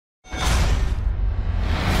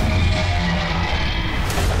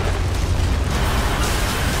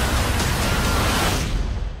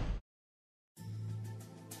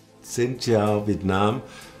Xin chào Vietnam.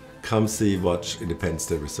 Come see, watch Independence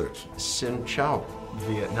Day Resurgence. Xin chào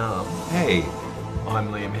Vietnam. Hey, I'm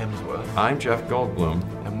Liam Hemsworth. I'm Jeff Goldblum.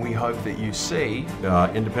 And we hope that you see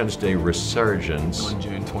Independence Day Resurgence on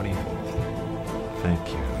June 24th. Thank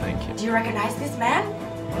you. Thank you. Do you recognize this man?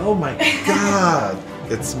 Oh my God,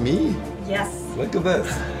 it's me. Yes. Look at this.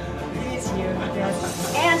 It is you.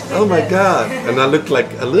 Yes. And Oh my God, and I look like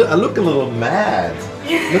I look a little mad.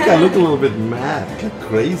 Look, I look a little bit mad, like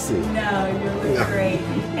crazy. No, you look great.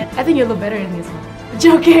 I think you look better in this one.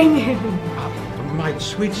 Joking. My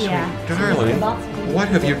sweet, sweet Yeah. darling, what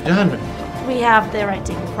have you done? We have the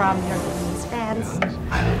writing from your Vietnamese fans.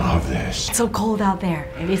 I love this. It's so cold out there,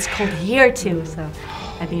 and it's cold here too, so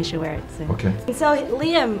I think you should wear it soon. Okay. So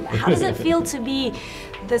Liam, how does it feel to be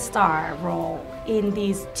the star role in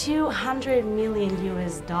these $200 million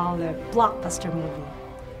blockbuster movie?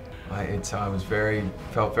 I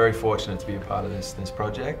felt very fortunate to be a part of this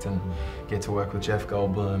project and get to work with Jeff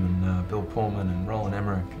Goldblum and Bill Pullman and Roland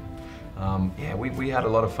Emmerich. Yeah, we had a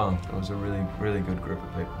lot of fun. It was a really, really good group of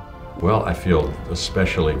people. Well, I feel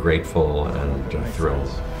especially grateful and thrilled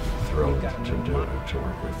to work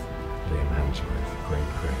with Liam Hemsworth, great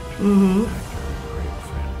actor, great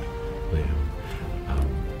friend, Liam,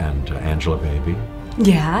 and Angela Baby.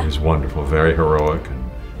 Yeah. He's wonderful, very heroic and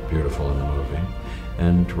beautiful in the movie.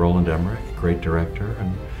 And Roland Emmerich, great director,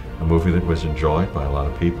 and a movie that was enjoyed by a lot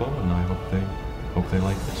of people, and I hope they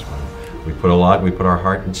like this one. We put our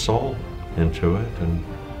heart and soul into it, and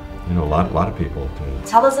you know, a lot of people did.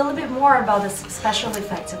 Tell us a little bit more about the special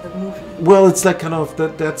effects of the movie. Well, it's like kind of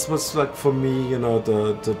that's what's like for me, you know,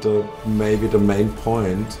 the maybe the main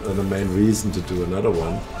point and the main reason to do another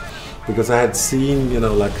one, because I had seen, you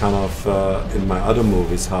know, like kind of in my other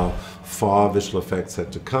movies how far visual effects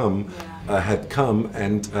had come,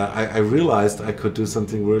 and I realized I could do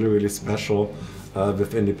something really, really special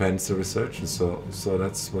with Independence Day Resurgence. So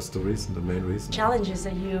was the reason, the main reason. Challenges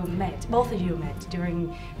that you met, both of you met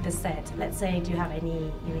during the set. Let's say, do you have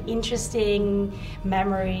any interesting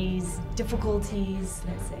memories, difficulties?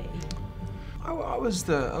 Let's say. I was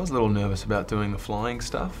a little nervous about doing the flying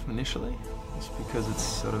stuff initially, just because it's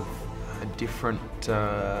sort of a different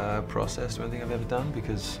process to anything I've ever done,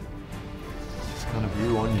 because it's just kind of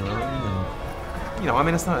you on your own, and you know, I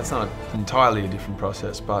mean, it's not entirely a different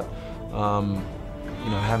process, but you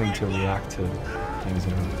know, having to react to things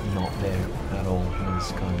that are not there at all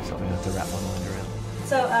is kind of something I have to wrap my mind around.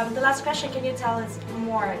 So the last question, can you tell us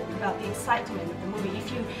more about the excitement of the movie?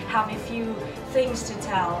 If you have a few things to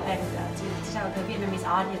tell and to tell the Vietnamese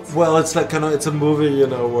audience. Well, it's like kind of, it's a movie, you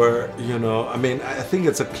know, where, you know, I mean, I think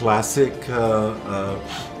it's a classic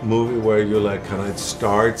movie where you like kind of, it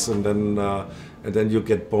starts and then you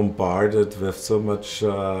get bombarded with so much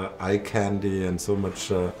eye candy and so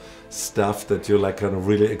much stuff that you're like kind of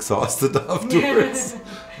really exhausted afterwards,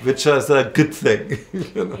 which is a good thing.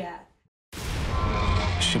 You know? Yeah.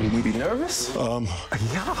 Shouldn't we be nervous?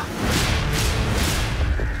 Yeah.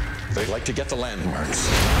 They'd like to get the landmarks.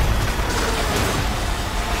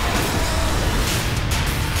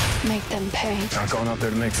 Make them pay. Not going out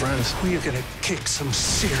there to make friends. We are gonna kick some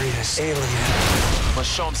serious alien. Let's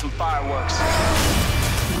show them some fireworks.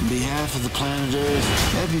 On behalf of the planet Earth,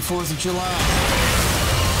 happy 4th of July.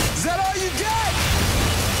 Is that all you got?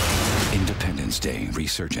 Independence Day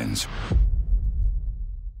Resurgence.